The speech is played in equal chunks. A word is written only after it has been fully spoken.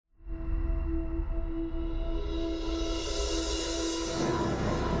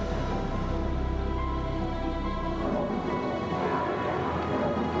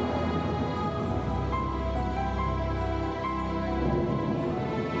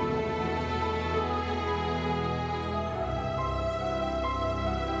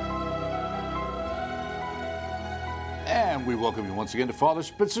And we welcome you once again to Father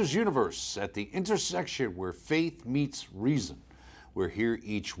Spitzer's Universe, at the intersection where faith meets reason. We're here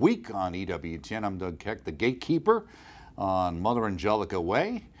each week on EWTN. I'm Doug Keck, the gatekeeper on Mother Angelica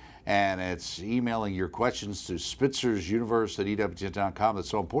Way. And it's emailing your questions to spitzer'suniverse@ewtn.com. That's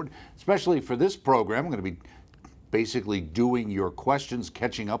so important, especially for this program. I'm going to be basically doing your questions,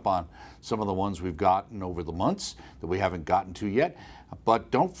 catching up on some of the ones we've gotten over the months that we haven't gotten to yet.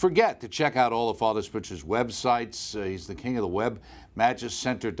 But don't forget to check out all of Father Spitzer's websites. He's the king of the web,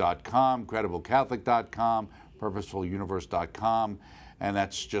 magicenter.com, crediblecatholic.com, purposefuluniverse.com, and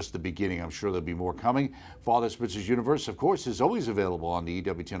that's just the beginning. I'm sure there'll be more coming. Father Spitzer's Universe, of course, is always available on the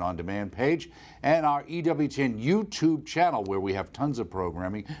EWTN On Demand page and our EWTN YouTube channel, where we have tons of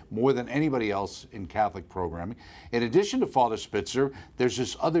programming, more than anybody else in Catholic programming. In addition to Father Spitzer, there's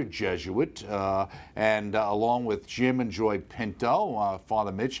this other Jesuit, and along with Jim and Joy Pinto,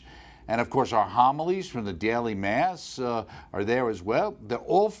 Father Mitch, and of course our homilies from the Daily Mass are there as well. They're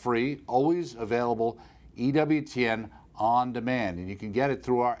all free, always available, EWTN On Demand, and you can get it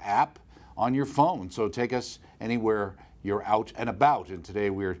through our app on your phone. So take us anywhere you're out and about. And today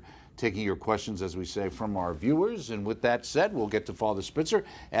we're taking your questions, as we say, from our viewers. And with that said, we'll get to Father Spitzer,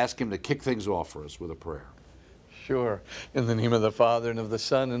 ask him to kick things off for us with a prayer. Sure. In the name of the Father, and of the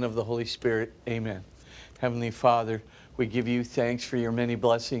Son, and of the Holy Spirit. Amen. Heavenly Father, we give you thanks for your many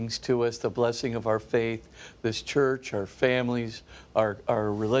blessings to us, the blessing of our faith, this church, our families,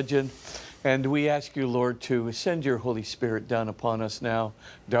 our religion. And we ask you, Lord, to send your Holy Spirit down upon us now,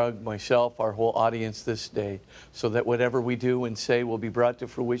 Doug, myself, our whole audience this day, so that whatever we do and say will be brought to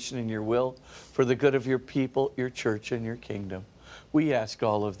fruition in your will for the good of your people, your church, and your kingdom. We ask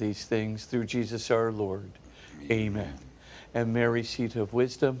all of these things through Jesus our Lord. Amen. And Mary, seat of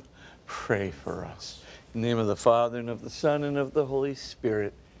wisdom, pray for us. In the name of the Father, and of the Son, and of the Holy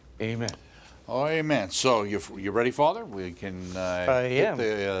Spirit. Amen. Oh, amen. So you ready, Father? We can hit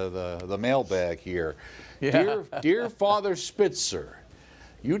the mailbag here. Yeah. Dear Father Spitzer,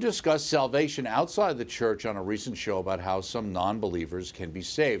 you discussed salvation outside the church on a recent show about how some non-believers can be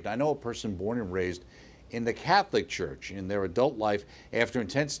saved. I know a person born and raised in the Catholic Church. In their adult life, after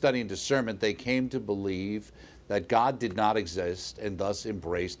intense study and discernment, they came to believe that God did not exist and thus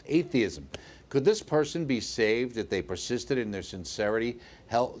embraced atheism. Could this person be saved if they persisted in their sincerely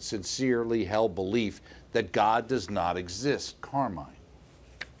held belief that God does not exist? Carmine.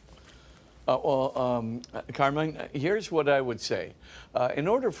 Carmine, here's what I would say. In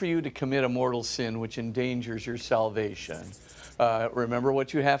order for you to commit a mortal sin which endangers your salvation, remember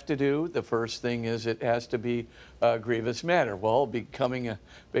what you have to do. The first thing is it has to be a grievous matter. Well, becoming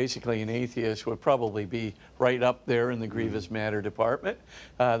basically an atheist would probably be right up there in the grievous matter department.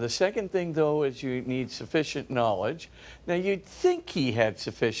 The second thing, though, is you need sufficient knowledge. Now, you'd think he had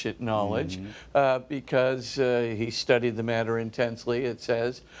sufficient knowledge because he studied the matter intensely, it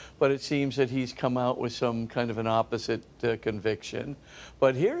says, but it seems that he's come out with some kind of an opposite conviction.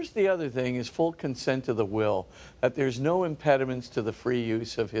 But here's the other thing, is full consent to the will, that there's no impediments to the free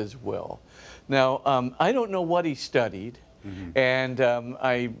use of his will. Now, I don't know what he studied, and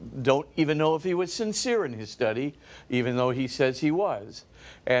I don't even know if he was sincere in his study, even though he says he was.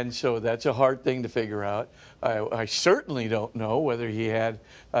 And so that's a hard thing to figure out. I certainly don't know whether he had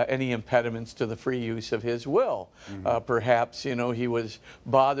any impediments to the free use of his will. Perhaps, you know, he was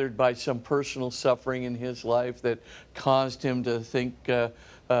bothered by some personal suffering in his life that caused him to think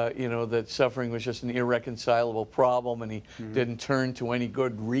you know, that suffering was just an irreconcilable problem, and he didn't turn to any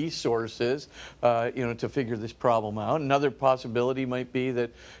good resources, you know, to figure this problem out. Another possibility might be that,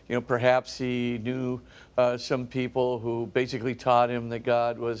 you know, perhaps he knew some people who basically taught him that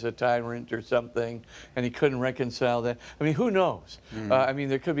God was a tyrant or something, and he couldn't reconcile that. I mean, who knows? I mean,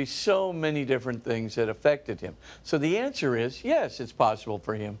 there could be so many different things that affected him. So the answer is, yes, it's possible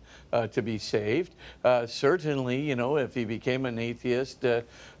for him to be saved. Certainly, you know, if he became an atheist, you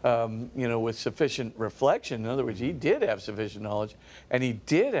know, with sufficient reflection, in other words, he did have sufficient knowledge, and he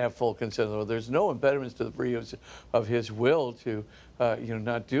did have full consent. There's no impediments to the free use of his will to, you know,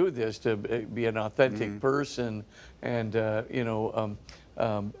 not do this, to be an authentic person and, you know,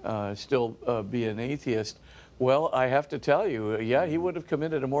 still be an atheist. Well, I have to tell you, yeah, he would have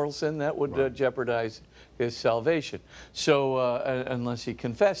committed a mortal sin that would jeopardize his salvation. So, unless he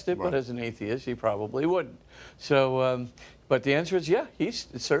confessed it, but as an atheist, he probably wouldn't. So, but the answer is, yeah, he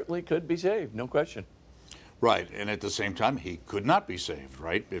certainly could be saved, no question. Right, and at the same time, he could not be saved,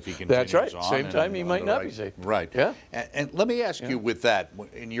 right? If he continues on. That's right. Same time, he might not be saved. Right. Yeah. And let me ask you, with that,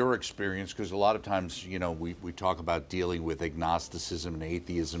 in your experience, because a lot of times, you know, we talk about dealing with agnosticism and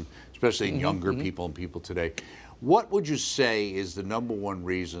atheism, especially in younger people and people today. What would you say is the #1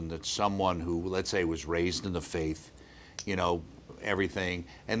 reason that someone who, let's say, was raised in the faith, you know, everything,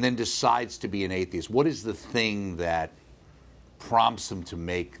 and then decides to be an atheist? What is the thing that prompts them to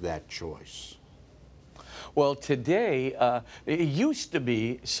make that choice? Well, today, it used to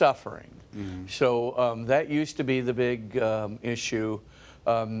be suffering. So that used to be the big issue.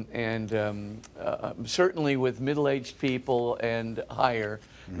 Certainly with middle-aged people and higher,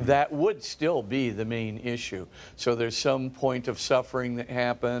 that would still be the main issue. So there's some point of suffering that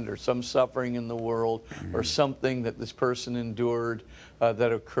happened, or some suffering in the world, or something that this person endured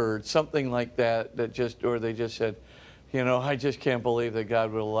that occurred, something like that, or they just said, you know, I just can't believe that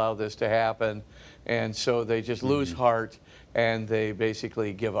God would allow this to happen. And so they just lose heart and they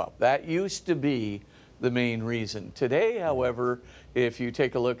basically give up. That used to be the main reason. Today, however, if you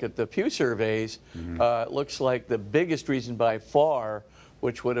take a look at the Pew surveys, it looks like the biggest reason by far,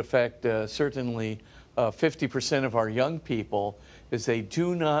 which would affect certainly 50% of our young people, is they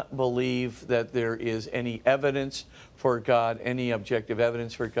do not believe that there is any evidence for God, any objective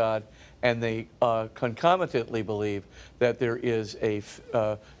evidence for God, and they concomitantly believe that there is a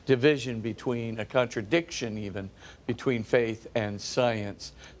division between, a contradiction even, between faith and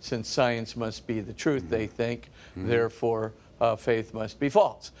science. Since science must be the truth, they think, therefore faith must be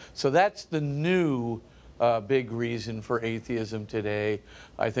false. So that's the new big reason for atheism today.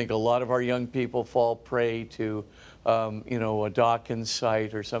 I think a lot of our young people fall prey to you know, a Dawkins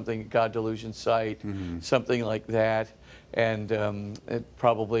site or something, God delusion site, something like that. And it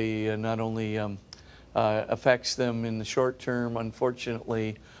probably not only affects them in the short term,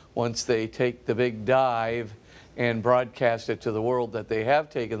 unfortunately, once they take the big dive and broadcast it to the world that they have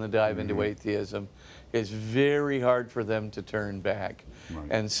taken the dive into atheism, it's very hard for them to turn back. Right.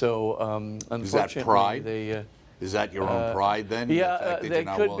 And so, unfortunately, is that pride? They... is that your own pride then? Yeah, they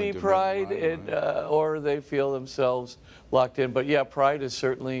could be pride, or they feel themselves locked in. But yeah, pride is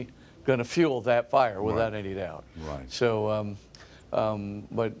certainly going to fuel that fire without any doubt. Right. So,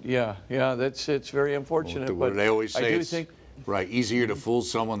 but yeah, it's very unfortunate. Well, but they always say I do it's think, easier to fool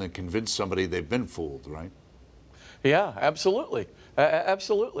someone than convince somebody they've been fooled, right? Yeah, absolutely.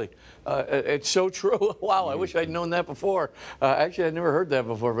 Absolutely. It's so true. Wow, I wish I'd known that before. Actually, I'd never heard that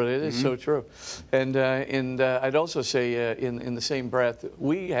before, but it is so true. And I'd also say, in the same breath,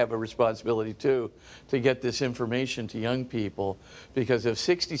 we have a responsibility, too, to get this information to young people, because if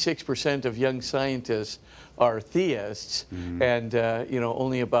 66% of young scientists are theists, and, you know,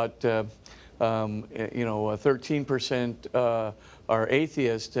 only about, you know, 13% are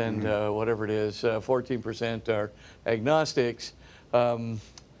atheists, and whatever it is, 14% are agnostics.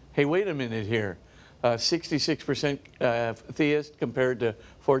 Hey, wait a minute here. 66% theist compared to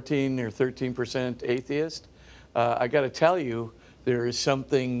 14 or 13% atheist. I got to tell you, there is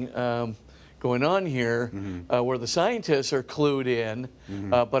something going on here where the scientists are clued in,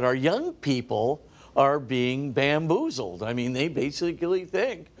 but our young people are being bamboozled. I mean, they basically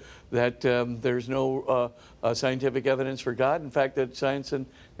think that there's no scientific evidence for God. In fact, that science and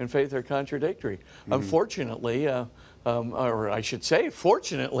faith are contradictory. Unfortunately, or I should say,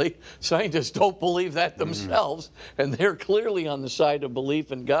 fortunately, scientists don't believe that themselves, and they're clearly on the side of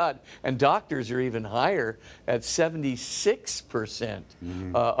belief in God. And doctors are even higher, at 76%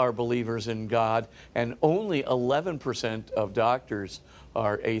 are believers in God, and only 11% of doctors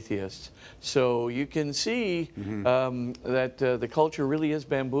are atheists. So you can see that the culture really is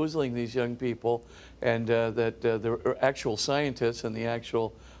bamboozling these young people, and that the actual scientists and the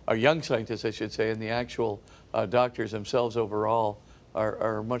actual, or young scientists, I should say, and the actual doctors themselves overall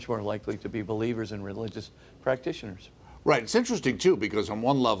are much more likely to be believers and religious practitioners. Right. It's interesting, too, because on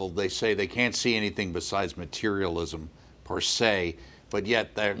one level they say they can't see anything besides materialism per se, but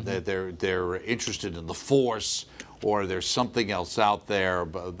yet they're interested in the force, or there's something else out there.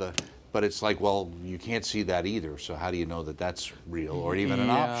 But it's like, well, you can't see that either, so how do you know that that's real or even an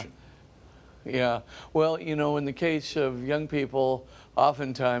option? Yeah. Well, you know, in the case of young people,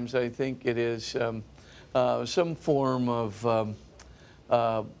 oftentimes I think it is some form of,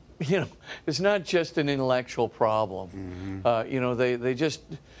 you know, it's not just an intellectual problem. You know, they just,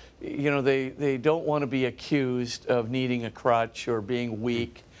 you know, they don't want to be accused of needing a crutch or being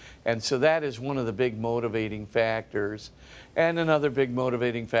weak. And so that is one of the big motivating factors. And another big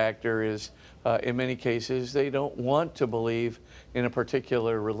motivating factor is, in many cases, they don't want to believe in a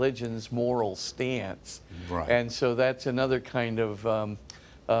particular religion's moral stance. Right. And so that's another kind of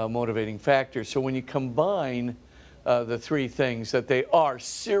motivating factor. So when you combine the three things, that they are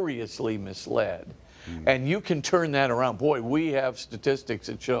seriously misled, and you can turn that around. Boy, we have statistics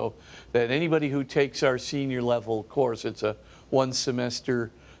that show that anybody who takes our senior level course, it's a one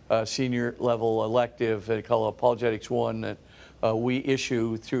semester senior level elective, they call it Apologetics 1, that we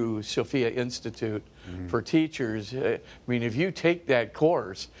issue through Sophia Institute. for teachers. I mean, if you take that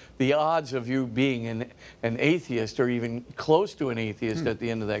course, the odds of you being an atheist or even close to an atheist at the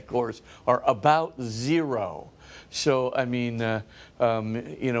end of that course are about zero. So, I mean,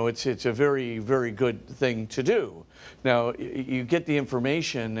 you know, it's a very, very good thing to do. Now, you get the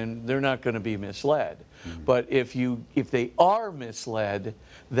information, and they're not going to be misled. But if they are misled,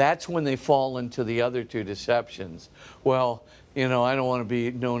 that's when they fall into the other two deceptions. Well, you know, I don't want to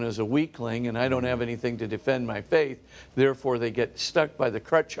be known as a weakling, and I don't have anything to defend my faith. Therefore, they get stuck by the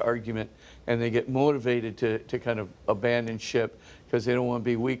crutch argument, and they get motivated to kind of abandon ship because they don't want to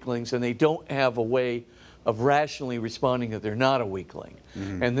be weaklings, and they don't have a way of rationally responding that they're not a weakling.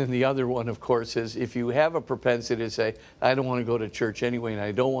 And then the other one, of course, is if you have a propensity to say, I don't want to go to church anyway, and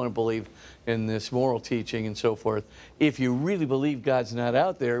I don't want to believe in this moral teaching and so forth, if you really believe God's not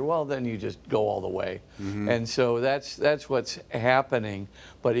out there, well, then you just go all the way. And so that's what's happening.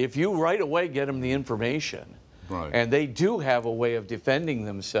 But if you right away get them the information, and they do have a way of defending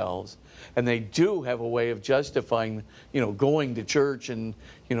themselves, and they do have a way of justifying, you know, going to church and,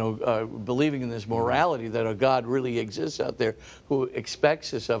 you know, believing in this morality that a God really exists out there who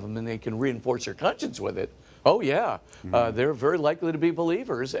expects this of them, and they can reinforce their conscience with it. Oh, yeah. They're very likely to be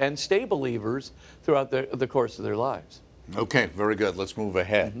believers and stay believers throughout the course of their lives. Okay, very good. Let's move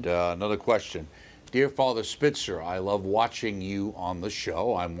ahead. Another question. Dear Father Spitzer, I love watching you on the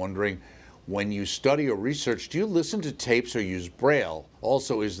show. I'm wondering, when you study or research, do you listen to tapes or use Braille?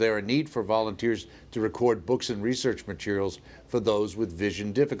 Also, is there a need for volunteers to record books and research materials for those with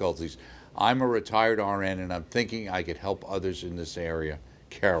vision difficulties? I'm a retired RN, and I'm thinking I could help others in this area.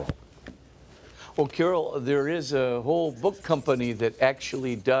 Carol. Well, Carol, there is a whole book company that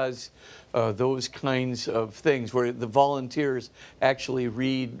actually does those kinds of things where the volunteers actually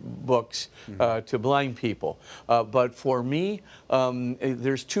read books to blind people. But for me,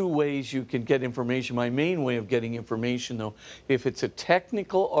 there's two ways you can get information. My main way of getting information, though, if it's a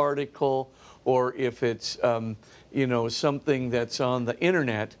technical article or if it's you know, something that's on the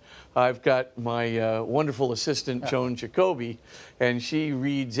internet, I've got my wonderful assistant, Joan Jacoby, and she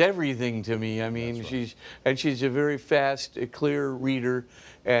reads everything to me. I mean, she's a very fast, clear reader,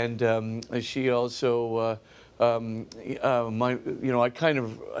 and she also, you know, I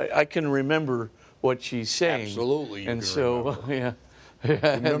can remember what she's saying. Absolutely, you and can so, remember. yeah.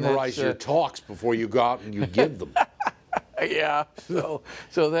 You memorize your talks before you go out and you give them. Yeah, so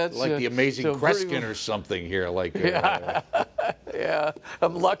that's like the Amazing Kreskin or something here. Like, yeah,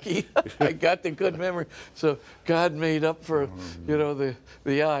 I'm lucky. I got the good memory. So God made up for, you know,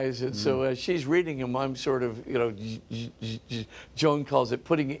 the eyes, and so as she's reading them, I'm sort of, you know, Joan calls it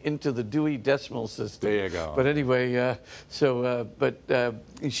putting it into the Dewey Decimal System. There you go. But anyway, but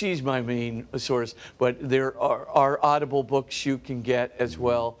she's my main source. But there are Audible books you can get as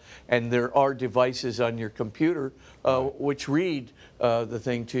well, and there are devices on your computer which read the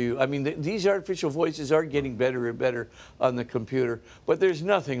thing to you. I mean, these artificial voices are getting better and better on the computer, but there's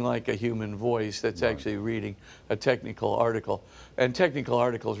nothing like a human voice that's actually reading a technical article. And technical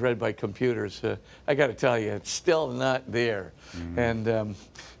articles read by computers, I got to tell you, it's still not there. And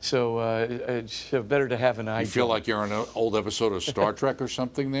so it's better to have an eye. You feel like you're in an old episode of Star Trek or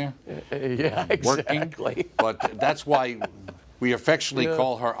something there? Yeah, exactly. But that's why we affectionately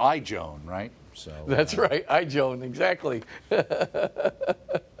call her I-Joan, right? So, that's right, I-Joan, exactly.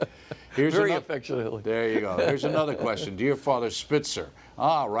 Very affectionately. There you go. Here's another question. Dear Father Spitzer,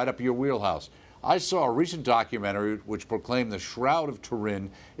 right up your wheelhouse. I saw a recent documentary which proclaimed the Shroud of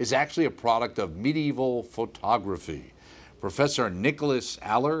Turin is actually a product of medieval photography. Professor Nicholas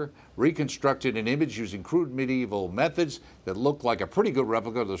Aller reconstructed an image using crude medieval methods that looked like a pretty good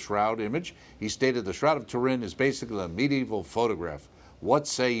replica of the Shroud image. He stated the Shroud of Turin is basically a medieval photograph. What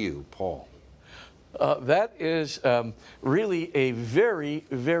say you, Paul? That is really a very,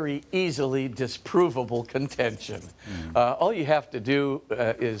 very easily disprovable contention. All you have to do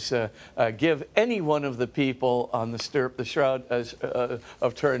is give any one of the people on the Shroud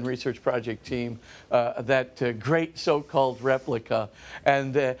of Turin Research Project team that great so-called replica,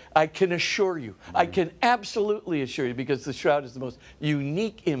 and I can assure you, I can absolutely assure you, because the Shroud is the most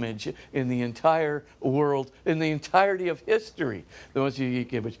unique image in the entire world, in the entirety of history, the most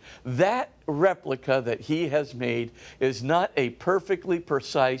unique image. That replica that he has made is not a perfectly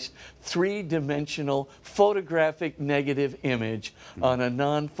precise three-dimensional photographic negative image on a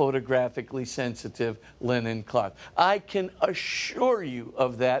non-photographically sensitive linen cloth. I can assure you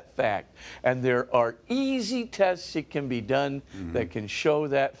of that fact, and there are easy tests that can be done that can show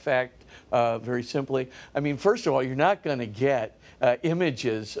that fact very simply. I mean, first of all, you're not going to get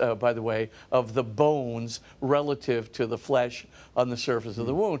images, by the way, of the bones relative to the flesh on the surface of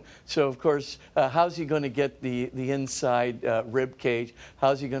the wound. So, of course, how's he going to get the inside rib cage?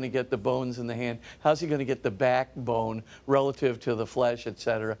 How's he going to get the bones in the hand? How's he going to get the backbone relative to the flesh,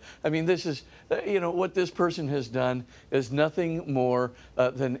 etc.? I mean, this is, what this person has done is nothing more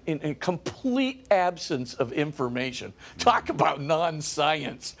than in a complete absence of information. Talk about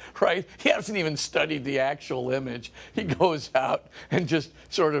non-science, right? He hasn't even studied the actual image. He goes out and just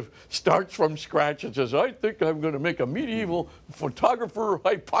sort of starts from scratch and says, I think I'm going to make a medieval photographer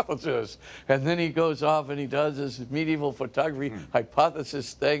hypothesis. And then he goes off and he does his medieval photography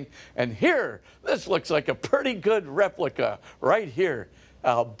hypothesis thing. And here, this looks like a pretty good replica right here.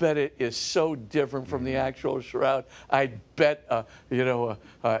 I'll bet it is so different from the actual shroud. I bet,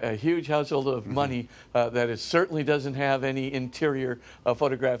 a huge household of money that it certainly doesn't have any interior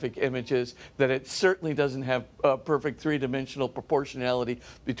photographic images, that it certainly doesn't have perfect three-dimensional proportionality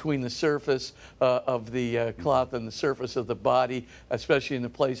between the surface of the cloth and the surface of the body, especially in the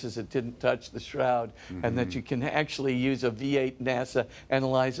places that didn't touch the shroud, and that you can actually use a V8 NASA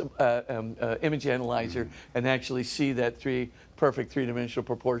image analyzer and actually see that perfect three-dimensional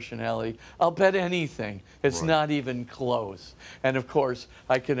proportionality. I'll bet anything. It's not even close. And of course,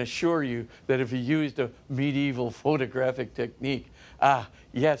 I can assure you that if you used a medieval photographic technique,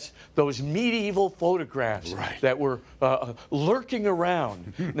 yes, those medieval photographs that were lurking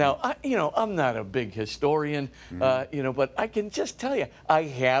around. Now, I'm not a big historian, but I can just tell you, I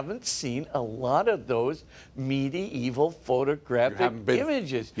haven't seen a lot of those medieval photographic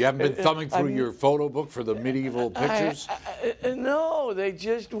images. You haven't been thumbing through your photo book for the medieval pictures? No, they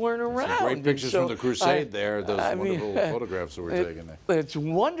just weren't around. Some great pictures from the Crusade there, those wonderful photographs that were taken there. It's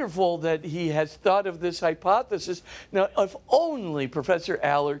wonderful that he has thought of this hypothesis. Now, if only Professor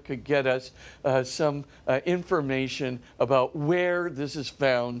Aller could get us some information about where this is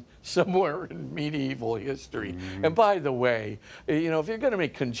found somewhere in medieval history. And by the way, if you're going to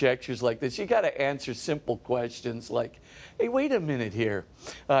make conjectures like this, you got to answer simple questions like, hey, wait a minute here.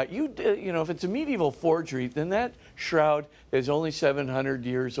 If it's a medieval forgery, then that shroud is only 700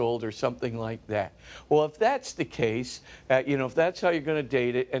 years old or something like that. Well, if that's the case, if that's how you're going to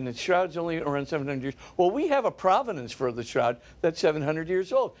date it, and the shroud's only around 700 years, well, we have a provenance for the shroud that's 700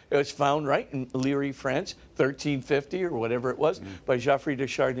 years old. It was found right in Liry, France, 1350 or whatever it was, by Geoffroy de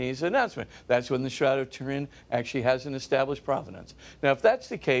Chardin's announcement. That's when the Shroud of Turin actually has an established provenance. Now, if that's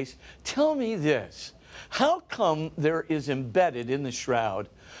the case, tell me this. How come there is embedded in the shroud,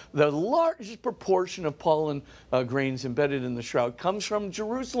 the largest proportion of pollen grains embedded in the shroud comes from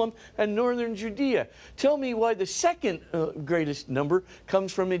Jerusalem and northern Judea? Tell me why the second greatest number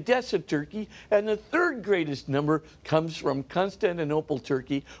comes from Edessa, Turkey, and the third greatest number comes from Constantinople,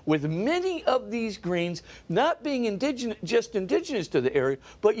 Turkey, with many of these grains not being just indigenous to the area,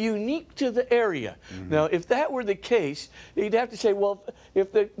 but unique to the area. Now, if that were the case, you'd have to say, well,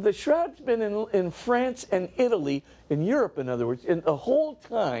 if the shroud's been in France and Italy, in Europe, in other words, in the whole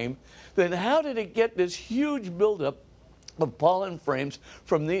time, then how did it get this huge buildup of pollen frames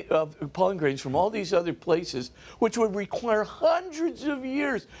from pollen grains from all these other places, which would require hundreds of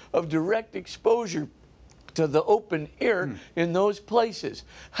years of direct exposure to the open air in those places?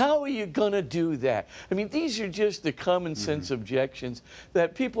 How are you going to do that? I mean, these are just the common sense objections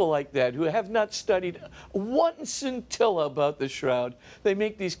that people like that, who have not studied one scintilla about the shroud, they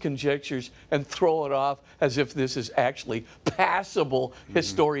make these conjectures and throw it off as if this is actually passable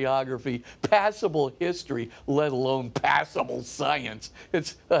historiography, passable history, let alone passable science.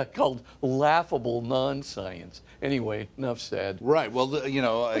 It's called laughable non-science. Anyway, enough said. Right. Well,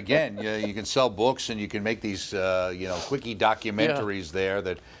 again, you can sell books and you can make these, quickie documentaries there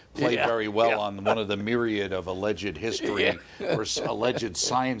that play very well on one of the myriad of alleged history or alleged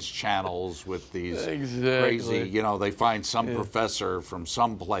science channels with these crazy, they find some professor from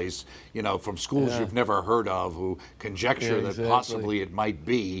some place, from schools you've never heard of, who conjecture that possibly it might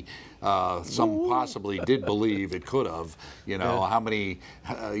be. Some possibly did believe it could have. How many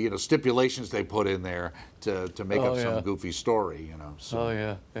stipulations they put in there to make up some goofy story.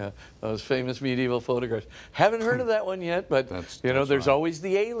 So. Those famous medieval photographs. Haven't heard of that one yet, but there's always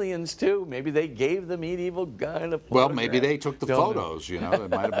the aliens too. Maybe they gave the medieval guy a photograph. Well, maybe they took the photos. It might have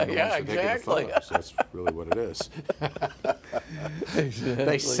been the ones that taking the photos. That's really what it is.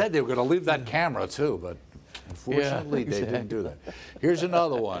 They said they were going to leave that camera too, but. Unfortunately, they didn't do that. Here's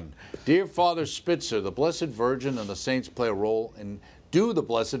another one. Dear Father Spitzer, the Blessed Virgin and the saints play a role in the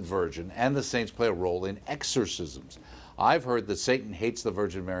Blessed Virgin and the saints play a role in exorcisms. I've heard that Satan hates the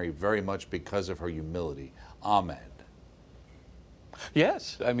Virgin Mary very much because of her humility. Amen.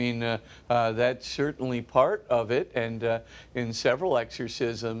 Yes, I mean, that's certainly part of it. And in several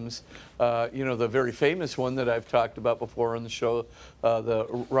exorcisms, the very famous one that I've talked about before on the show, the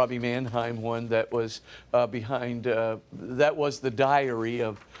Robbie Mannheim one that was that was the diary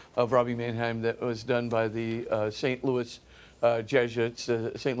of Robbie Mannheim that was done by the St. Louis Jesuits,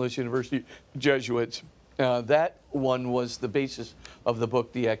 St. Louis University Jesuits. That one was the basis of the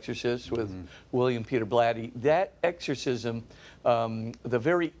book The Exorcist with William Peter Blatty. That exorcism, the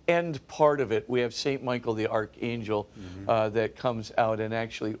very end part of it, we have St. Michael the Archangel that comes out and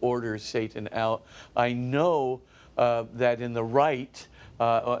actually orders Satan out. I know that in the Rite,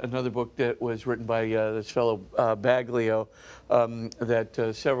 another book that was written by this fellow Baglio,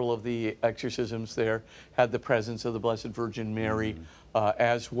 that several of the exorcisms there had the presence of the Blessed Virgin Mary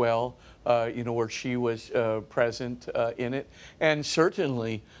as well, where she was present in it. And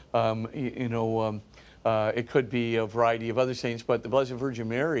certainly, it could be a variety of other saints, but the Blessed Virgin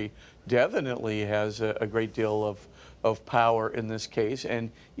Mary definitely has a great deal of power in this case, and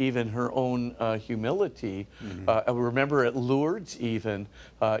even her own humility. Remember at Lourdes even,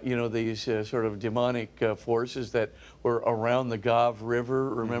 these sort of demonic forces that were around the Gave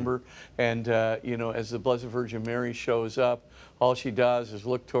River, remember? And, as the Blessed Virgin Mary shows up, all she does is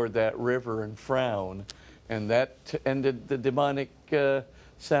look toward that river and frown, and that ended the demonic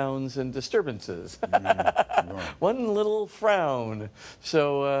sounds and disturbances. One little frown.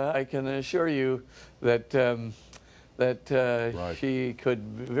 So I can assure you that she could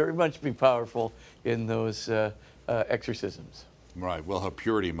very much be powerful in those exorcisms. Right. Well, her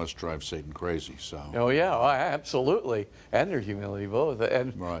purity must drive Satan crazy. So. Oh yeah, absolutely, and her humility both,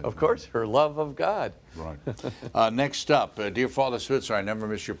 and of course her love of God. Right. Next up, dear Father Spitzer, I never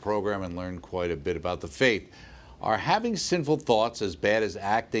miss your program and learned quite a bit about the faith. Are having sinful thoughts as bad as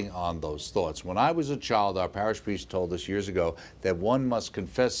acting on those thoughts? When I was a child, our parish priest told us years ago that one must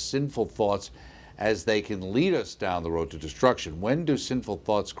confess sinful thoughts as they can lead us down the road to destruction. When do sinful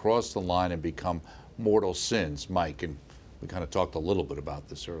thoughts cross the line and become mortal sins, Mike? And we kind of talked a little bit about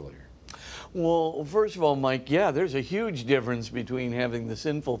this earlier. Well, first of all, Mike, yeah, there's a huge difference between having the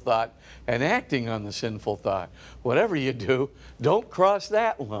sinful thought and acting on the sinful thought. Whatever you do, don't cross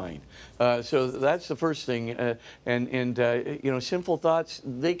that line. So that's the first thing. Sinful thoughts,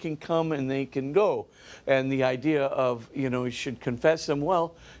 they can come and they can go. And the idea of, you should confess them.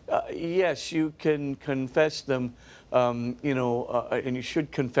 Well, yes, you can confess them, and you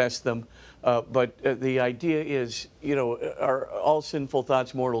should confess them. But the idea is, are all sinful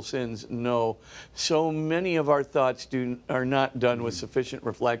thoughts mortal sins? No. So many of our thoughts are not done with sufficient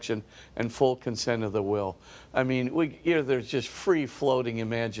reflection and full consent of the will. I mean, there's just free-floating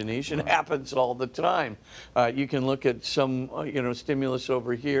imagination. Happens all the time. You can look at some, stimulus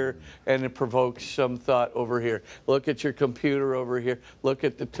over here, and it provokes some thought over here. Look at your computer over here. Look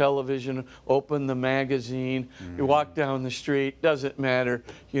at the television. Open the magazine. You walk down the street. Doesn't matter.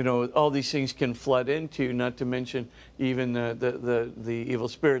 All these things can flood into you. Not to mention even the evil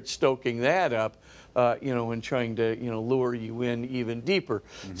spirit stoking that up. And trying to, lure you in even deeper.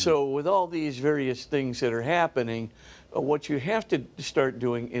 So with all these various things that are happening, what you have to start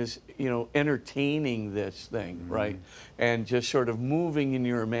doing is, entertaining this thing, right? And just sort of moving in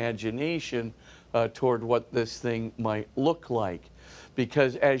your imagination toward what this thing might look like.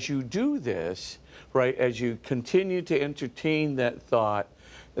 Because as you do this, right, as you continue to entertain that thought,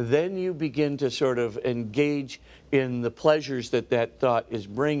 then you begin to sort of engage in the pleasures that thought is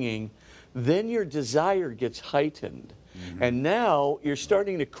bringing. Then your desire gets heightened. And now you're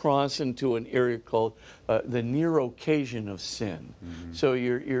starting to cross into an area called the near occasion of sin. So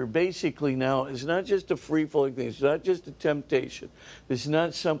you're basically now, it's not just a free-flowing thing, it's not just a temptation. It's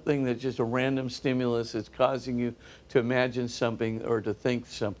not something that's just a random stimulus that's causing you to imagine something or to think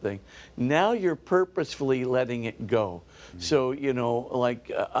something. Now you're purposefully letting it go. So,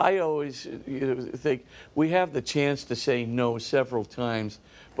 I always think we have the chance to say no several times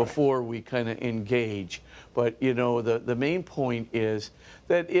before we kind of engage. But, the main point is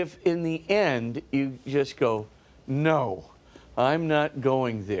that if in the end you just go, no, I'm not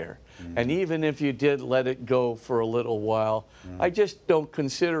going there. And even if you did let it go for a little while, I just don't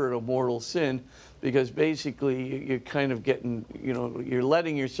consider it a mortal sin, because basically you're kind of getting, you're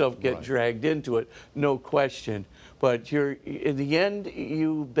letting yourself get dragged into it, no question. But in the end,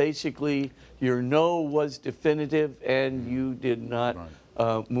 you basically, your no was definitive and you did not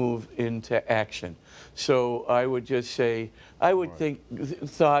move into action. So I would just say, I would think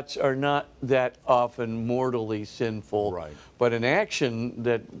thoughts are not that often mortally sinful, but an action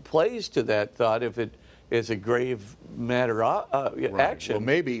that plays to that thought, if it is a grave matter action. Well,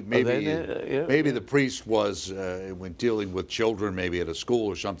 maybe yeah. the priest was when dealing with children, maybe at a school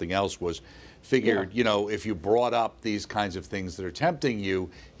or something else, was figured, if you brought up these kinds of things that are tempting you,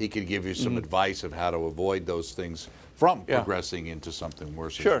 he could give you some advice of how to avoid those things from progressing into something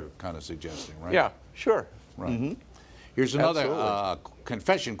worse, as you're kind of suggesting, right? Yeah, sure. Right. Here's another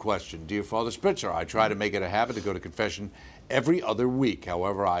confession question. Dear Father Spitzer, I try to make it a habit to go to confession every other week.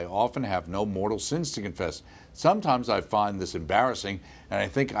 However, I often have no mortal sins to confess. Sometimes I find this embarrassing, and I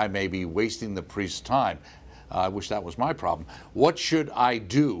think I may be wasting the priest's time. I wish that was my problem. What should I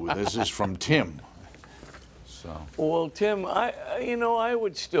do? This is from Tim. Well, Tim, I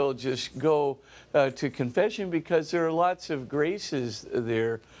would still just go to confession, because there are lots of graces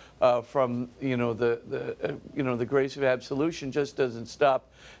there from the grace of absolution just doesn't stop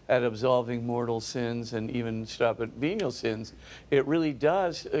at absolving mortal sins and even stop at venial sins. It really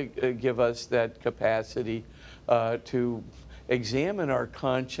does give us that capacity to examine our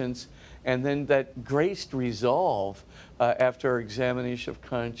conscience, and then that graced resolve after our examination of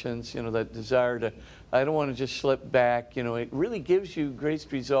conscience, that desire to, I don't want to just slip back, it really gives you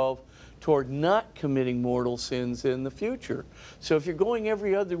graced resolve toward not committing mortal sins in the future. So if you're going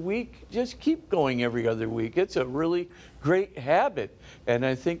every other week, just keep going every other week. It's a really great habit, and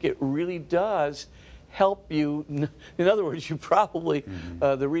I think it really does help you. In other words, you probably,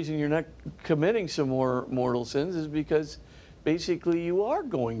 the reason you're not committing some more mortal sins is because basically you are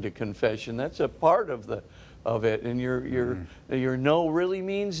going to confession. That's a part of it, and your no really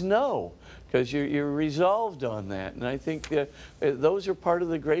means no, because you're resolved on that. And I think those are part of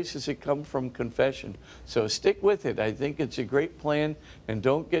the graces that come from confession. So stick with it. I think it's a great plan, and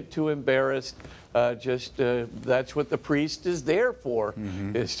don't get too embarrassed. That's what the priest is there for,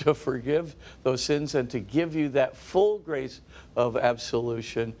 is to forgive those sins and to give you that full grace of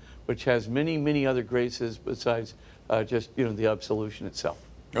absolution, which has many, many other graces besides just the absolution itself.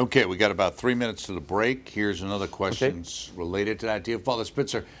 Okay, we got about 3 minutes to the break. Here's another question related to that. Dear Father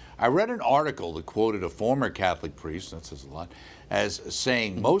Spitzer, I read an article that quoted a former Catholic priest, that says a lot, as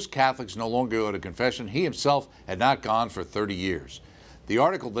saying most Catholics no longer go to confession. He himself had not gone for 30 years. The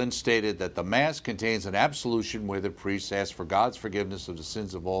article then stated that the Mass contains an absolution where the priest asks for God's forgiveness of the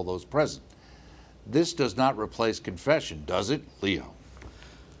sins of all those present. This does not replace confession, does it, Leo?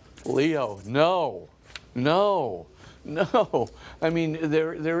 Leo, no. I mean,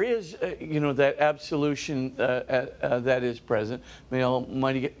 there is, that absolution that is present. May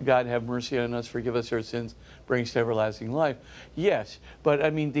Almighty God have mercy on us, forgive us our sins, bring us to everlasting life. Yes, but I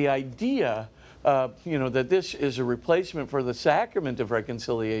mean, the idea, that this is a replacement for the sacrament of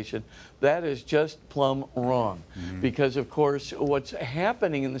reconciliation, that is just plumb wrong. Because, of course, what's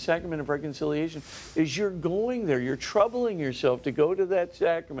happening in the sacrament of reconciliation is you're going there, you're troubling yourself to go to that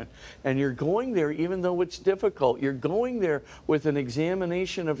sacrament, and you're going there even though it's difficult. You're going there with an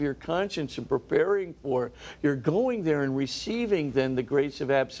examination of your conscience and preparing for it. You're going there and receiving then the grace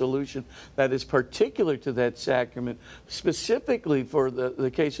of absolution that is particular to that sacrament, specifically for the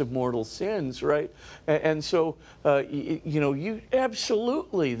case of mortal sins, right? And so, you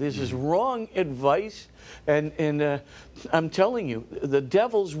absolutely, this is wrong advice, and I'm telling you, the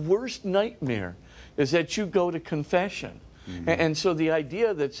devil's worst nightmare is that you go to confession. And so the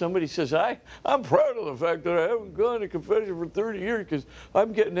idea that somebody says, I'm proud of the fact that I haven't gone to confession for 30 years because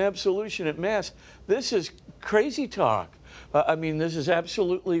I'm getting absolution at Mass, this is crazy talk. I mean, this is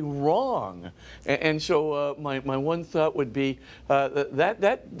absolutely wrong. And so my one thought would be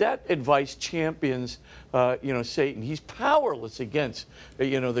that advice champions, Satan. He's powerless against,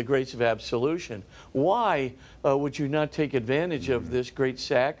 the grace of absolution. Why would you not take advantage of this great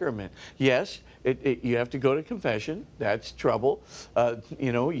sacrament? Yes, you have to go to confession. That's trouble.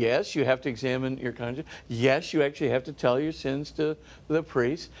 Yes, you have to examine your conscience. Yes, you actually have to tell your sins to the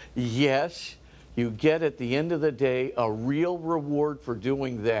priest. Yes, you get at the end of the day a real reward for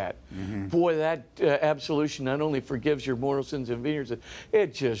doing that. Boy, that absolution not only forgives your mortal sins and venial sins,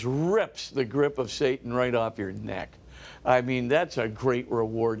 it just rips the grip of Satan right off your neck. I mean, that's a great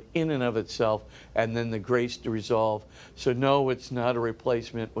reward in and of itself, and then the grace to resolve. So no, it's not a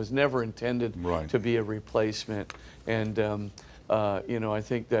replacement. Was never intended to be a replacement. And I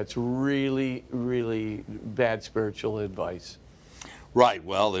think that's really, really bad spiritual advice. Right.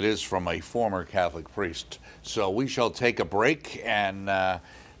 Well, it is from a former Catholic priest. So we shall take a break and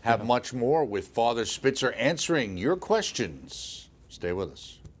have much more with Father Spitzer answering your questions. Stay with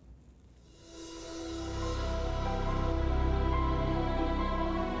us.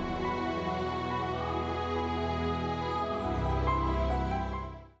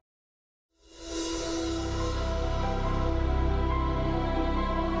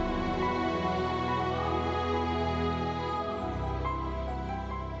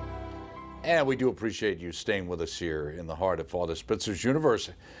 And we do appreciate you staying with us here in the heart of Father Spitzer's universe,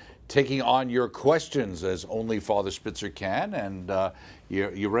 taking on your questions as only Father Spitzer can. And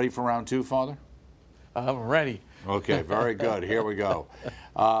you ready for round two, Father? I'm ready. Okay, very good. Here we go.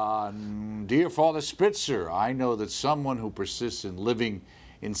 Dear Father Spitzer, I know that someone who persists in living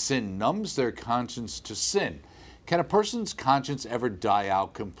in sin numbs their conscience to sin. Can a person's conscience ever die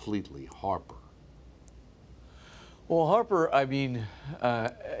out completely? Harper. Well, Harper, I mean,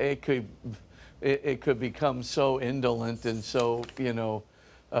 it could become so indolent and so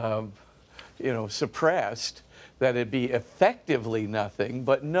suppressed that it'd be effectively nothing.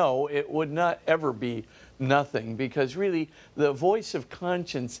 But no, it would not ever be nothing, because really the voice of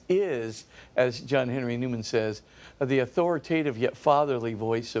conscience is, as John Henry Newman says, the authoritative yet fatherly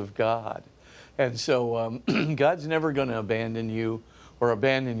voice of God. And so God's never going to abandon you or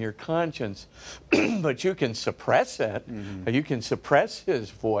abandon your conscience, but you can suppress it. You can suppress his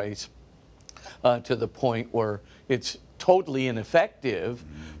voice to the point where it's totally ineffective,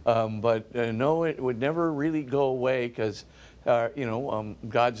 but no, it would never really go away, because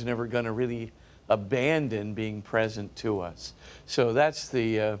God's never going to really abandon being present to us. So that's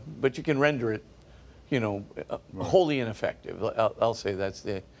the, but you can render it, wholly ineffective. I'll say that's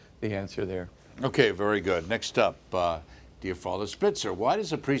the answer there. Okay, very good. Next up, dear Father Spitzer, why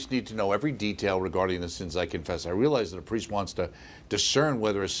does a priest need to know every detail regarding the sins I confess? I realize that a priest wants to discern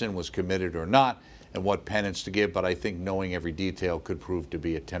whether a sin was committed or not and what penance to give, but I think knowing every detail could prove to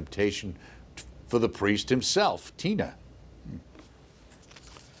be a temptation for the priest himself. Tina.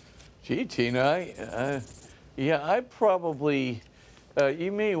 Gee, Tina, I probably,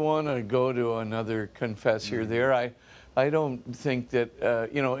 you may want to go to another confessor there. I don't think that,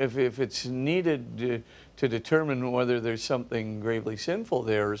 if it's needed to determine whether there's something gravely sinful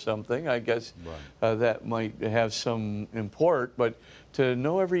there or something, I guess that might have some import. But to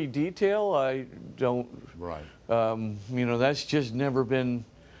know every detail, I don't. Right. That's just never been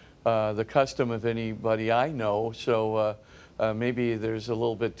the custom of anybody I know. So maybe there's a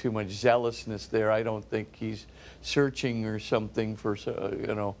little bit too much zealousness there. I don't think he's searching or something for,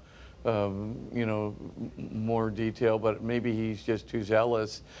 more detail, but maybe he's just too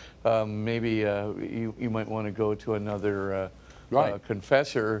zealous. Maybe you might want to go to another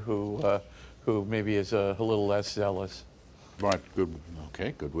confessor who maybe is a little less zealous. Right. Good.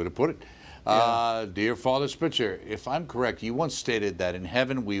 Okay. Good way to put it. Dear Father Spitzer, if I'm correct, you once stated that in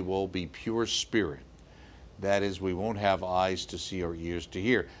heaven we will be pure spirit. That is, we won't have eyes to see or ears to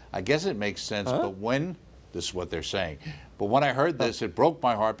hear. I guess it makes sense, but when, this is what they're saying, but when I heard this, it broke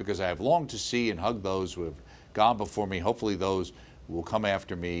my heart, because I have longed to see and hug those who have gone before me, hopefully those who will come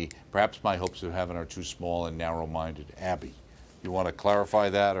after me. Perhaps my hopes of heaven are too small and narrow-minded. Abby, you want to clarify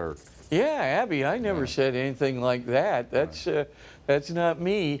that? Or? Yeah, Abby, I never said anything like that. That's not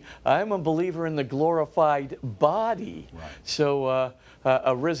me. I'm a believer in the glorified body. Right. So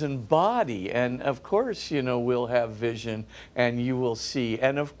a risen body, and of course, we'll have vision and you will see,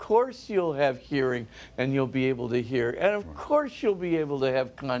 and of course you'll have hearing and you'll be able to hear, and of course you'll be able to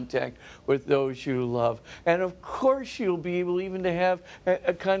have contact with those you love, and of course you'll be able even to have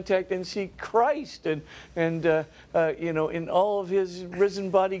a contact and see Christ and in all of his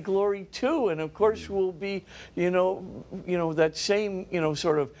risen body glory too, and of course we'll be that same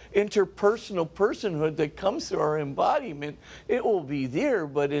sort of interpersonal personhood that comes through our embodiment. It will be there,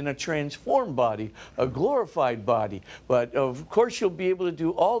 but in a transformed body, a glorified body. But of course you'll be able to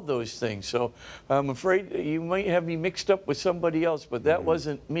do all those things. So I'm afraid you might have me mixed up with somebody else, but that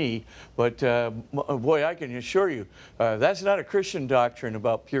wasn't me. But boy, I can assure you, that's not a Christian doctrine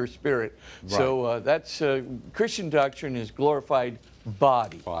about pure spirit. Right. So that's Christian doctrine is glorified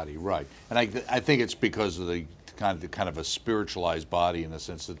body. Body, right. And I think it's because of the kind of a spiritualized body, in the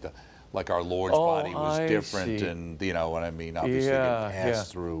sense that like our Lord's body was different, and you know what I mean. Obviously, it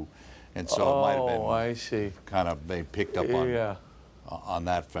passed through, and so it might have been kind of they picked up on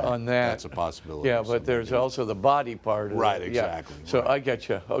that fact. On that, that's a possibility. Yeah, but there's also the body part. Right, exactly. Yeah. So I get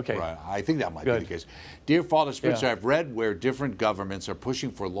you. Okay. Right. I think that might be the case. Dear Father Spitzer, I've read where different governments are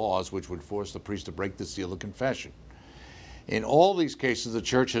pushing for laws which would force the priest to break the seal of confession. In all these cases, the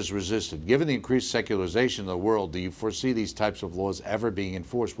Church has resisted. Given the increased secularization of the world, do you foresee these types of laws ever being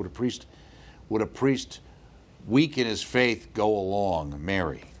enforced? Would a priest weak in his faith go along?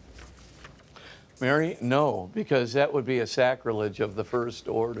 Mary. Mary, no, because that would be a sacrilege of the first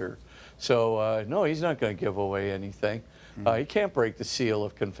order. So, no, he's not going to give away anything. He can't break the seal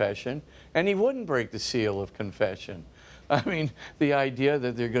of confession, and he wouldn't break the seal of confession. I mean, the idea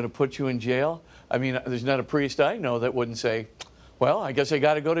that they're going to put you in jail, I mean, there's not a priest I know that wouldn't say, well, I guess I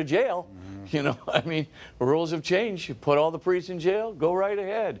got to go to jail. You know, I mean, the rules have changed. You put all the priests in jail, go right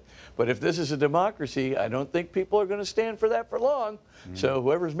ahead. But if this is a democracy, I don't think people are going to stand for that for long. So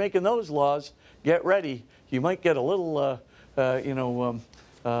whoever's making those laws, get ready. You might get a little,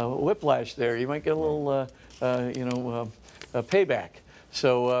 whiplash there. You might get a little, payback.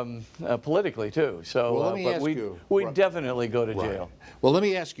 So politically too. So, Well, let me ask we you, definitely go to jail. Well, let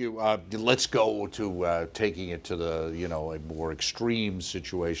me ask you. Let's go to taking it to the a more extreme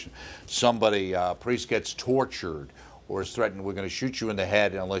situation. Somebody, a priest gets tortured or is threatened. We're going to shoot you in the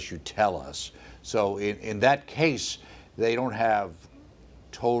head unless you tell us. So in that case, they don't have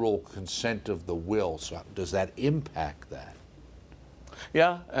total consent of the will. So does that impact that?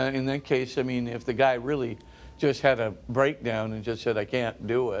 Yeah. In that case, I mean, if the guy really just had a breakdown and just said, I can't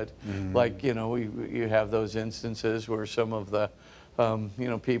do it. Like, you have those instances where some of the,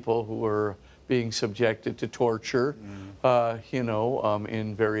 people who were being subjected to torture,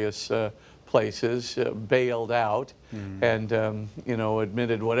 in various places, bailed out and,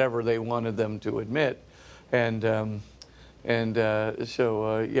 admitted whatever they wanted them to admit. And that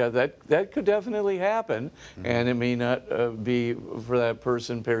could definitely happen. And it may not be for that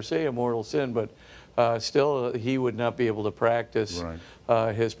person per se a mortal sin, but still, he would not be able to practice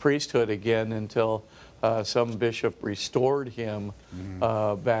his priesthood again until some bishop restored him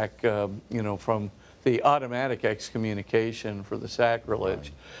back, from the automatic excommunication for the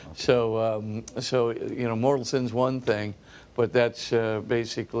sacrilege. So, mortal sin's one thing, but that's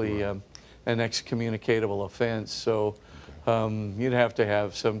basically an excommunicatable offense. So, you'd have to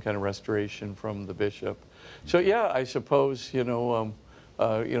have some kind of restoration from the bishop. So, yeah, I suppose,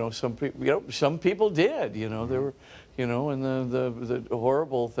 some people did. There were, and the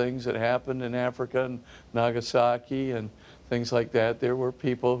horrible things that happened in Africa and Nagasaki and things like that. There were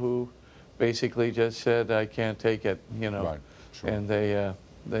people who basically just said, "I can't take it," and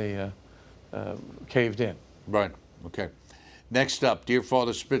they caved in. Right. Okay. Next up, dear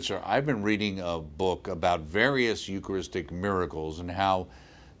Father Spitzer, I've been reading a book about various Eucharistic miracles and how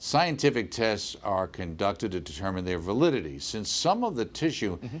scientific tests are conducted to determine their validity. Since some of the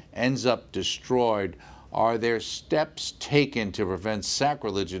tissue ends up destroyed, are there steps taken to prevent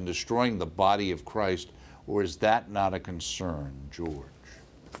sacrilege in destroying the body of Christ, or is that not a concern, George?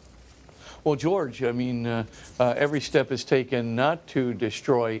 Well, George, I mean, every step is taken not to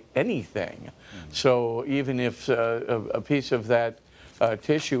destroy anything. So even if a piece of that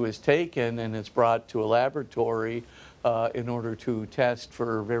tissue is taken and it's brought to a laboratory in order to test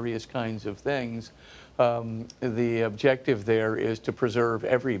for various kinds of things, the objective there is to preserve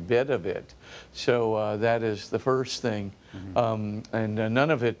every bit of it. So that is the first thing. And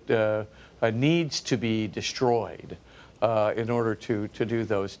none of it needs to be destroyed in order to do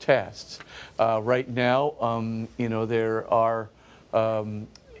those tests. Right now, there are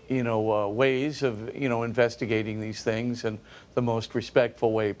ways of investigating these things in the most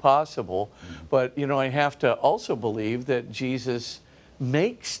respectful way possible. But I have to also believe that Jesus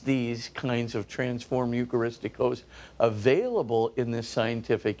makes these kinds of transformed Eucharistic hosts available in this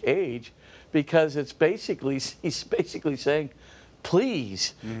scientific age, because he's basically saying,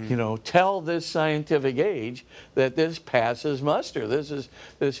 please, tell this scientific age that this passes muster. This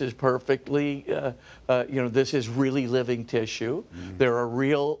is perfectly, this is really living tissue. There are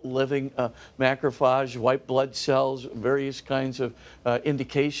real living macrophage, white blood cells, various kinds of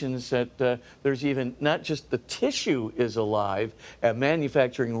indications that there's even not just the tissue is alive and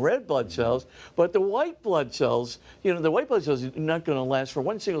manufacturing red blood cells, but the white blood cells. The white blood cells are not going to last for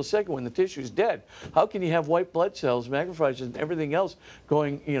one single second when the tissue is dead. How can you have white blood cells, macrophages, and everything else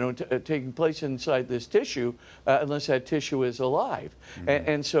going, taking place inside this tissue unless that tissue is alive?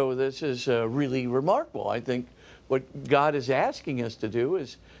 And so this is really remarkable. I think what God is asking us to do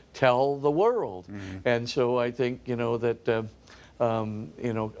is tell the world. And so I think, that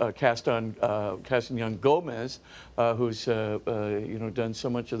Castellan Gomez, who's done so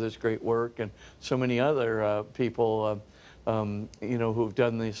much of this great work, and so many other people, who've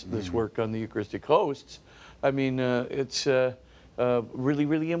done this work on the Eucharistic hosts. I mean, it's really,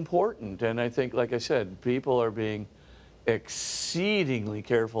 really important. And I think, like I said, people are being exceedingly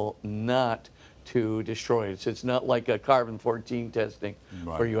careful not to destroy it. It's not like a carbon-14 testing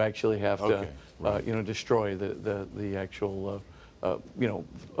where you actually have to, destroy the actual,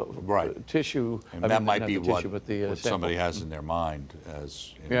 tissue. And that might be what somebody has in their mind,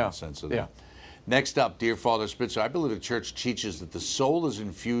 as in the sense of that. Next up, dear Father Spitzer, I believe the Church teaches that the soul is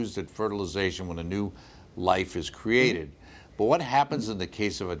infused at fertilization when a new life is created. But what happens in the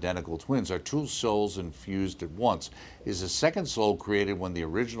case of identical twins? Are two souls infused at once? Is a second soul created when the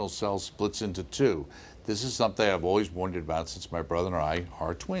original cell splits into two? This is something I've always wondered about since my brother and I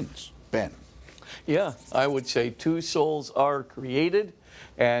are twins. Ben. Yeah, I would say 2 souls are created,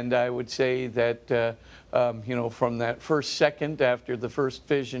 and I would say that from that first second after the first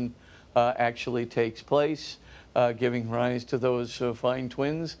vision actually takes place, giving rise to those fine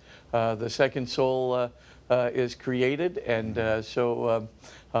twins, the second soul is created, and so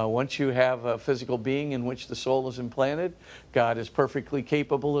once you have a physical being in which the soul is implanted, God is perfectly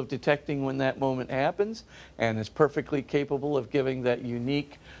capable of detecting when that moment happens, and is perfectly capable of giving that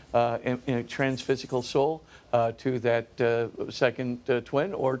unique transphysical soul to that second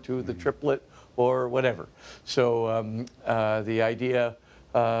twin, or to the triplet, or whatever. So the idea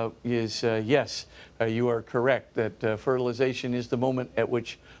is, yes, you are correct, that fertilization is the moment at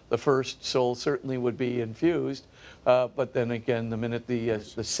which the first soul certainly would be infused, but then again, the minute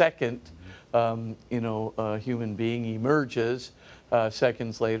the second human being emerges,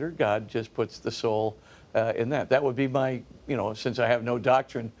 seconds later, God just puts the soul in that. That would be my, since I have no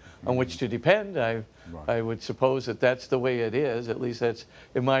doctrine on which to depend, I would suppose that that's the way it is. At least that's,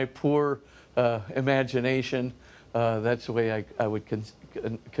 in my poor imagination, that's the way I would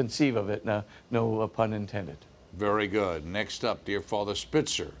conceive of it. No pun intended. Very good. Next up, dear Father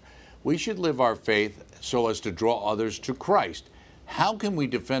Spitzer, we should live our faith so as to draw others to Christ. How can we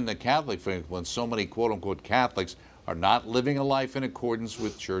defend the Catholic faith when so many quote-unquote Catholics are not living a life in accordance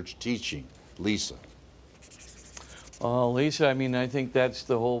with church teaching? Lisa. Lisa, I think that's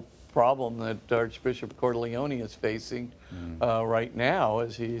the whole problem that Archbishop Cordileone is facing right now,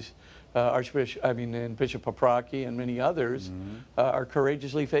 as he's and Bishop Paprocki and many others are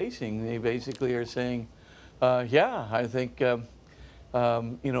courageously facing. They basically are saying, I think,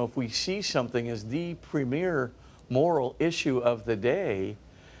 if we see something as the premier moral issue of the day,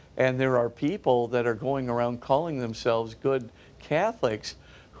 and there are people that are going around calling themselves good Catholics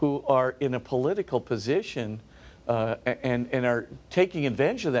who are in a political position and are taking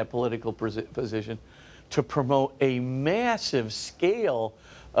advantage of that political position to promote a massive scale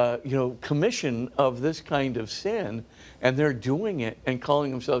commission of this kind of sin, and they're doing it and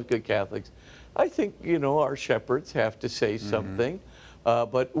calling themselves good Catholics. I think, our shepherds have to say something,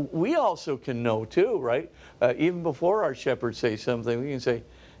 but we also can know too, right? Even before our shepherds say something, we can say,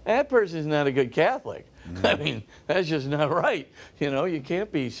 that person's not a good Catholic. That's just not right. You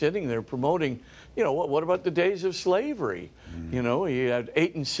can't be sitting there promoting, what about the days of slavery? You had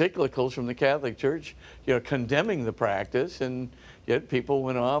 8 encyclicals from the Catholic Church, condemning the practice, and yet people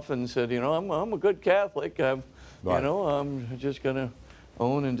went off and said, I'm a good Catholic. I'm just going to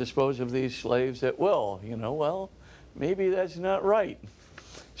own and dispose of these slaves at will. Well, maybe that's not right.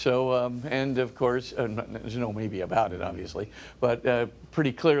 So, and of course, there's no maybe about it, obviously, but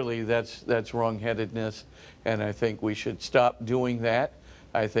pretty clearly that's wrongheadedness, and I think we should stop doing that.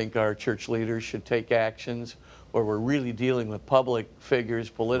 I think our church leaders should take actions where we're really dealing with public figures,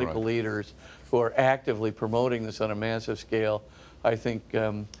 political leaders who are actively promoting this on a massive scale. I think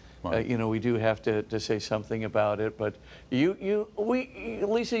we do have to say something about it. But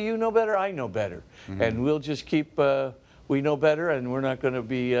Lisa, you know better. I know better, and we'll just keep. We know better, and we're not going to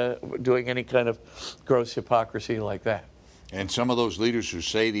be doing any kind of gross hypocrisy like that. And some of those leaders who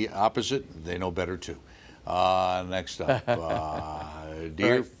say the opposite, they know better too. Next up,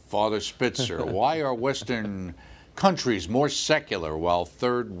 dear Father Spitzer, why are Western countries more secular while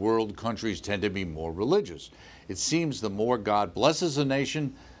third world countries tend to be more religious? It seems the more God blesses a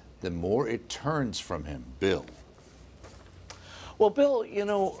nation, the more it turns from him. Bill. Well, Bill,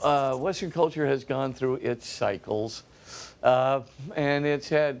 Western culture has gone through its cycles. And it's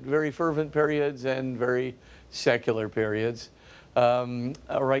had very fervent periods and very secular periods.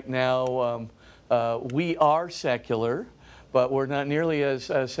 Right now, we are secular, but we're not nearly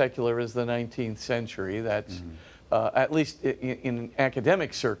as secular as the 19th century. That's at least in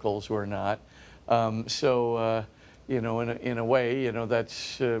academic circles, we're not. So, in a way,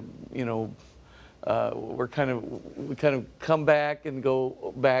 that's we kind of come back and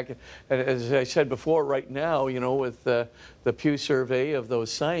go back. And as I said before, right now, with the Pew survey of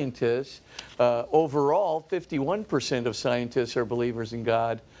those scientists, overall, 51% of scientists are believers in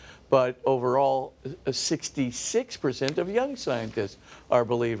God, but overall, 66% of young scientists are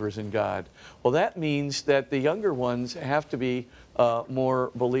believers in God. Well, that means that the younger ones have to be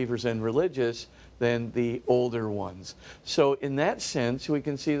more believers and religious than the older ones. So in that sense, we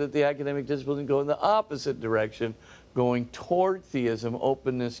can see that the academic disciplines go in the opposite direction, going toward theism,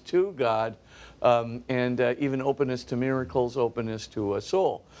 openness to God, and even openness to miracles, openness to a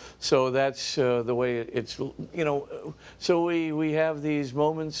soul. So that's the way it's, so we have these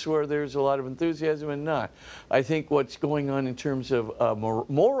moments where there's a lot of enthusiasm and not. I think what's going on in terms of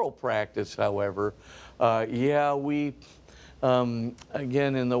moral practice, however,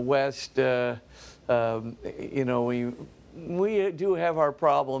 again, in the West, you know, we do have our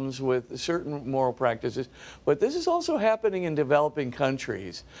problems with certain moral practices, but this is also happening in developing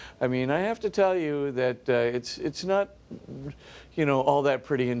countries. I mean, I have to tell you that it's not, you know, all that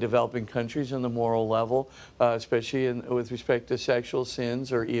pretty in developing countries on the moral level, especially with respect to sexual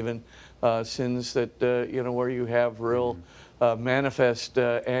sins, or even sins that, you know, where you have real manifest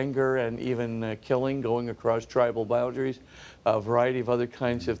anger and even killing going across tribal boundaries, a variety of other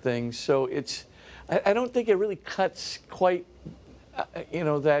kinds of things. So it's, I don't think it really cuts quite, you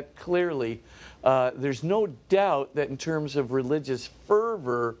know, that clearly. There's no doubt that in terms of religious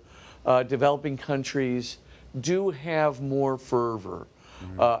fervor, developing countries do have more fervor.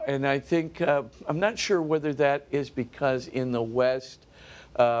 And I think, I'm not sure whether that is because in the West,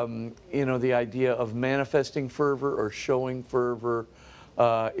 you know, the idea of manifesting fervor or showing fervor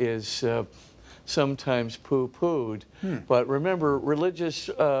is sometimes poo-pooed. But remember, religious,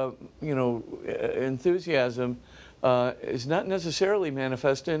 you know, enthusiasm is not necessarily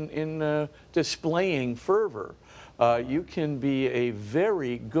manifest in displaying fervor. You can be a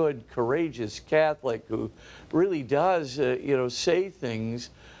very good, courageous Catholic who really does, you know, say things,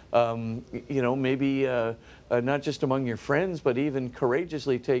 you know, maybe not just among your friends, but even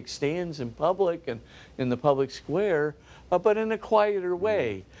courageously take stands in public and in the public square, but in a quieter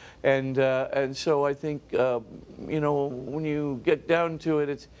way. And so I think, you know, when you get down to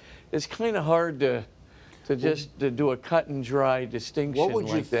it, it's kind of hard to just to do a cut and dry distinction like that. What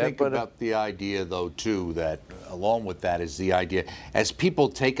would you think about the idea, though, too, that along with that is the idea, as people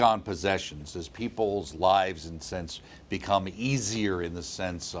take on possessions, as people's lives, in a sense, become easier in the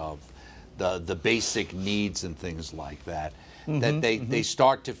sense of the basic needs and things like that, that they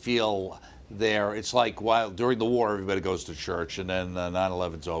start to feel it's like while during the war everybody goes to church, and then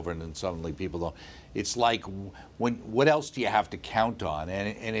 9/11's over, and then suddenly people don't. It's like, what else do you have to count on?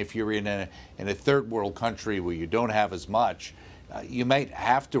 And if you're in a third world country where you don't have as much, you might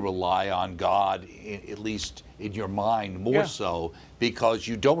have to rely on God, at least in your mind, more so, because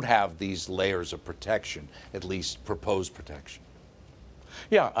you don't have these layers of protection, at least proposed protection.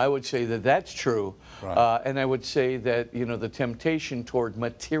 Yeah, I would say that that's true. Right. And I would say that, you know, the temptation toward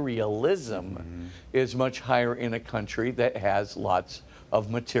materialism is much higher in a country that has lots of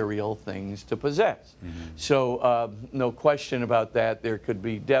material things to possess. So no question about that. There could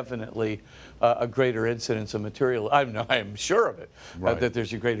be definitely a greater incidence of material. I'm sure of it, that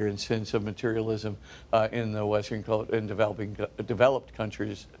there's a greater incidence of materialism in the Western in developed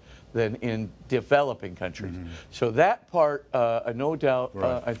countries than in developing countries. So that part, no doubt,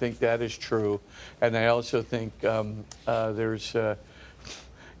 I think that is true. And I also think there's,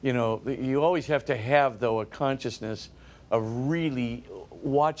 you know, you always have to have, though, a consciousness of really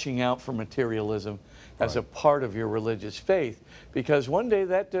watching out for materialism as a part of your religious faith, because one day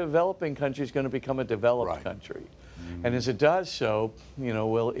that developing country is going to become a developed country. And as it does so, you know,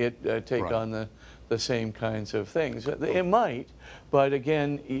 will it take on the same kinds of things? It might, but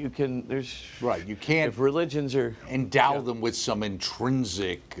again, you can, you can't, if religions are, endow them with some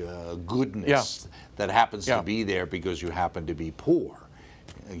intrinsic goodness that happens to be there because you happen to be poor,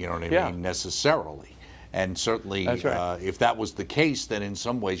 you know what I mean, necessarily. And certainly, if that was the case, then in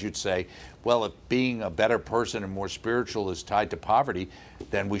some ways you'd say, well, if being a better person and more spiritual is tied to poverty,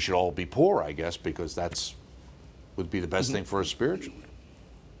 then we should all be poor, I guess, because that's would be the best thing for us spiritually.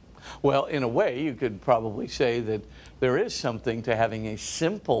 Well, in a way, you could probably say that there is something to having a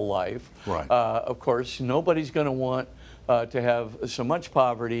simple life. Of course, nobody's going to want to have so much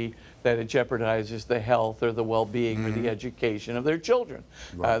poverty that it jeopardizes the health or the well-being or the education of their children.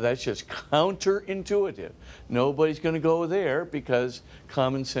 That's just counterintuitive. Nobody's going to go there because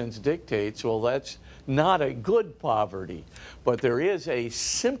common sense dictates, well, that's not a good poverty. But there is a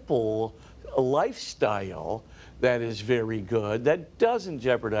simple lifestyle that is very good, that doesn't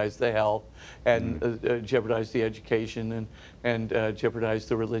jeopardize the health and jeopardize the education and jeopardize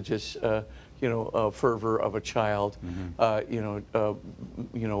the religious fervor of a child, or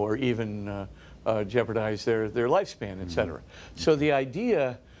even jeopardize their lifespan, etc. So the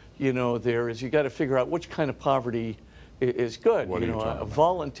idea, there is you got to figure out which kind of poverty is good. A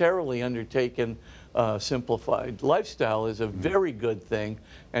voluntarily undertaken simplified lifestyle is a very good thing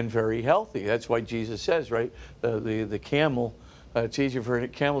and very healthy. That's why Jesus says, right, the camel, it's easier for a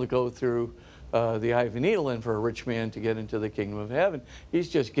camel to go through the eye of a needle than for a rich man to get into the kingdom of heaven. He's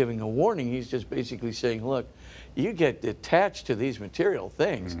just giving a warning. He's just basically saying, look, you get attached to these material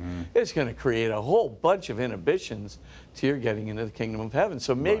things, it's going to create a whole bunch of inhibitions to your getting into the kingdom of heaven.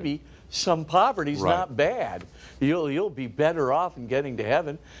 So maybe some poverty's not bad. You'll be better off in getting to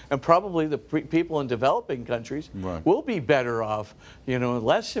heaven, and probably the people in developing countries will be better off,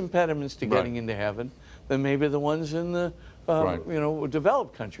 less impediments to getting into heaven than maybe the ones in the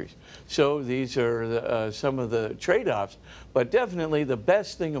developed countries. So these are some of the trade-offs, but definitely the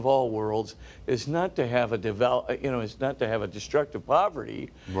best thing of all worlds is not to have a destructive poverty,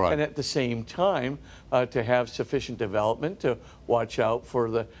 and at the same time to have sufficient development to watch out for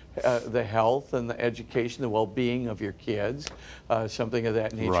the health and the education, the well-being of your kids, something of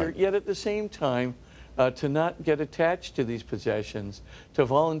that nature. Yet at the same time, to not get attached to these possessions, to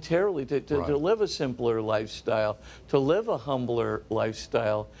voluntarily, to live a simpler lifestyle, to live a humbler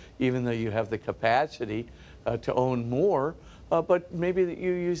lifestyle, even though you have the capacity to own more, but maybe that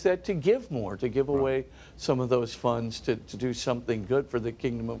you use that to give more, to give away some of those funds to do something good for the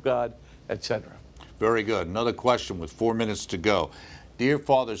kingdom of God, etc. Very good. Another question with 4 minutes to go. Dear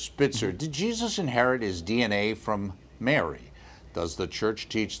Father Spitzer, did Jesus inherit his DNA from Mary? Does the church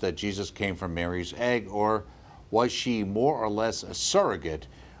teach that Jesus came from Mary's egg, or was she more or less a surrogate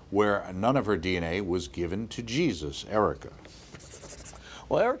where none of her DNA was given to Jesus? Erica.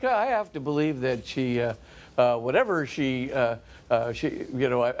 Well, Erica, I have to believe that she, whatever she, I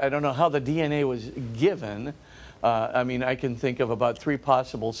don't know how the DNA was given. I mean, I can think of about 3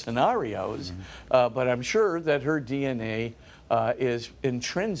 possible scenarios, but I'm sure that her DNA is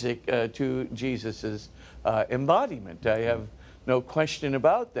intrinsic to Jesus's embodiment. I have no question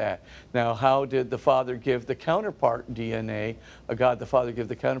about that. Now, how did the Father give the counterpart DNA? God the Father give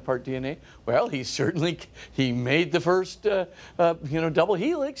the counterpart DNA? Well, he made the first, double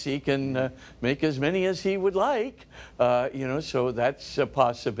helix. He can make as many as he would like. So that's a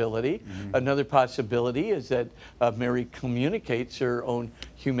possibility. Another possibility is that Mary communicates her own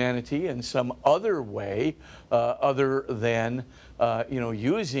humanity in some other way, other than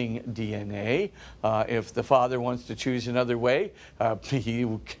using DNA. If the Father wants to choose another way, he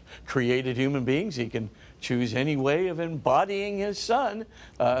created human beings. He can choose any way of embodying his Son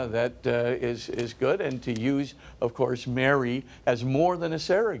that is good, and to use, of course, Mary as more than a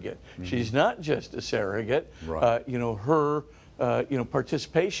surrogate. She's not just a surrogate. Her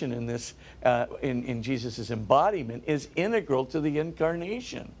participation in this, in Jesus' embodiment, is integral to the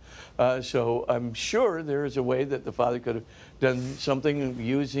incarnation. So I'm sure there is a way that the Father could have done something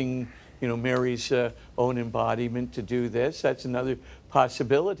using, Mary's own embodiment to do this. That's another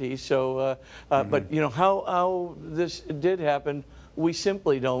possibility. So, but how this did happen, we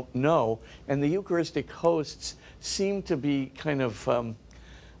simply don't know. And the Eucharistic hosts seem to be kind of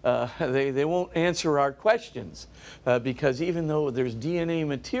they won't answer our questions because even though there's DNA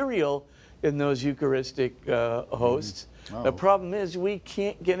material in those Eucharistic hosts, the problem is we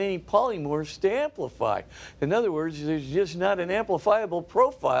can't get any polymorphs to amplify. In other words, there's just not an amplifiable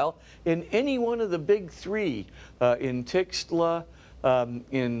profile in any one of the big 3, in Tixla,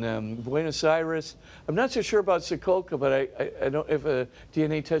 in Buenos Aires. I'm not so sure about Sokolka, but I don't if a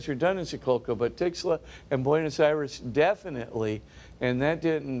DNA tests are done in Sokolka, but Tixla and Buenos Aires definitely, and that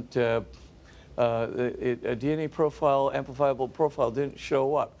didn't, a DNA profile, amplifiable profile didn't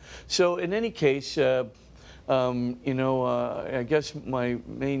show up. So in any case, I guess my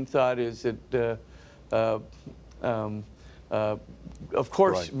main thought is that of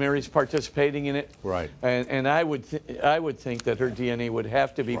course, Mary's participating in it, and I would think that her DNA would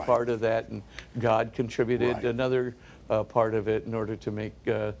have to be part of that, and God contributed another part of it in order to make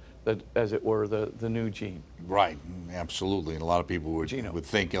as it were, the new gene. Right, absolutely, and a lot of people would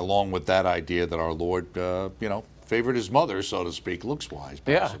think, along with that idea, that our Lord, favored his mother, so to speak, looks-wise,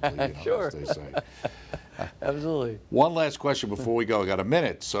 possibly, sure, as they say. Absolutely. One last question before we go. I got a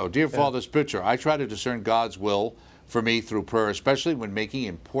minute. So, dear Father Spitzer, I try to discern God's will for me through prayer, especially when making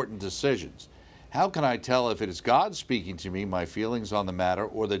important decisions. How can I tell if it is God speaking to me, my feelings on the matter,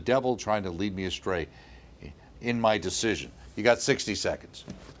 or the devil trying to lead me astray in my decision? You got 60 seconds.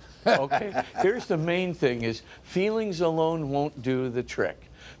 Okay. Here's the main thing is feelings alone won't do the trick.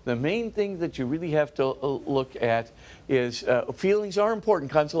 The main thing that you really have to look at is feelings are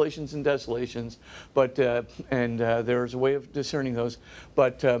important, consolations and desolations, but there's a way of discerning those.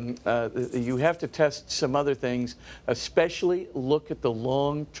 But you have to test some other things, especially look at the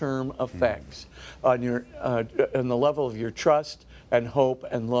long-term effects on your on the level of your trust and hope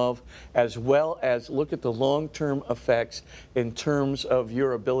and love, as well as look at the long-term effects in terms of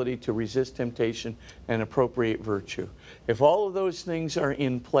your ability to resist temptation and appropriate virtue. If all of those things are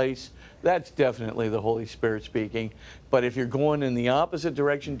in place, that's definitely the Holy Spirit speaking. But if you're going in the opposite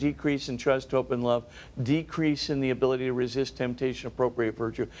direction, decrease in trust, hope, and love, decrease in the ability to resist temptation, appropriate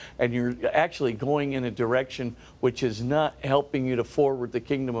virtue, and you're actually going in a direction which is not helping you to forward the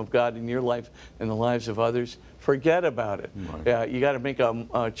kingdom of God in your life and the lives of others, forget about it. Right. You got to make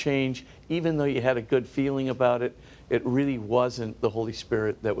a change. Even though you had a good feeling about it, it really wasn't the Holy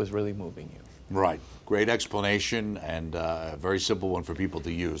Spirit that was really moving you. Right. Great explanation, and a very simple one for people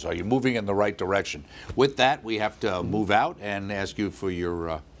to use. Are you moving in the right direction? With that, we have to move out and ask you for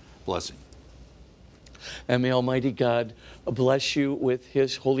your blessing. And may Almighty God bless you with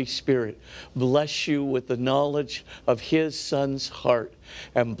His Holy Spirit, bless you with the knowledge of His Son's heart,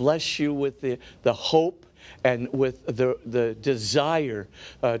 and bless you with the hope and with the desire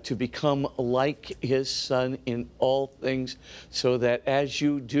to become like His Son in all things, so that as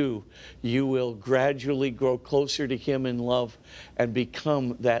you do, you will gradually grow closer to Him in love and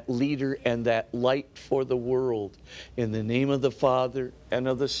become that leader and that light for the world. In the name of the Father, and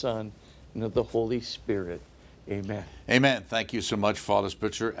of the Son, and of the Holy Spirit. Amen. Amen. Thank you so much, Father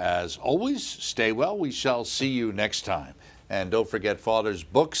Spitzer. As always, stay well. We shall see you next time. And don't forget Father's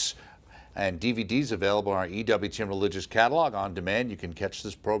books and DVDs available in our EWTN Religious Catalog on demand. You can catch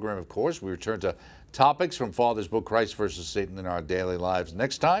this program, of course. We return to topics from Father's book, Christ versus Satan in Our Daily Lives,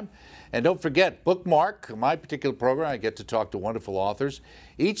 next time. And don't forget, bookmark my particular program. I get to talk to wonderful authors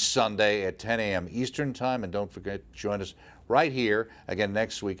each Sunday at 10 a.m. Eastern Time. And don't forget to join us right here again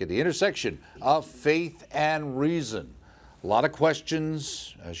next week at the intersection of faith and reason. A lot of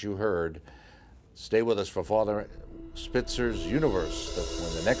questions, as you heard. Stay with us for Father Spitzer's Universe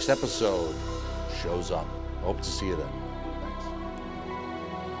when the next episode shows up. Hope to see you then.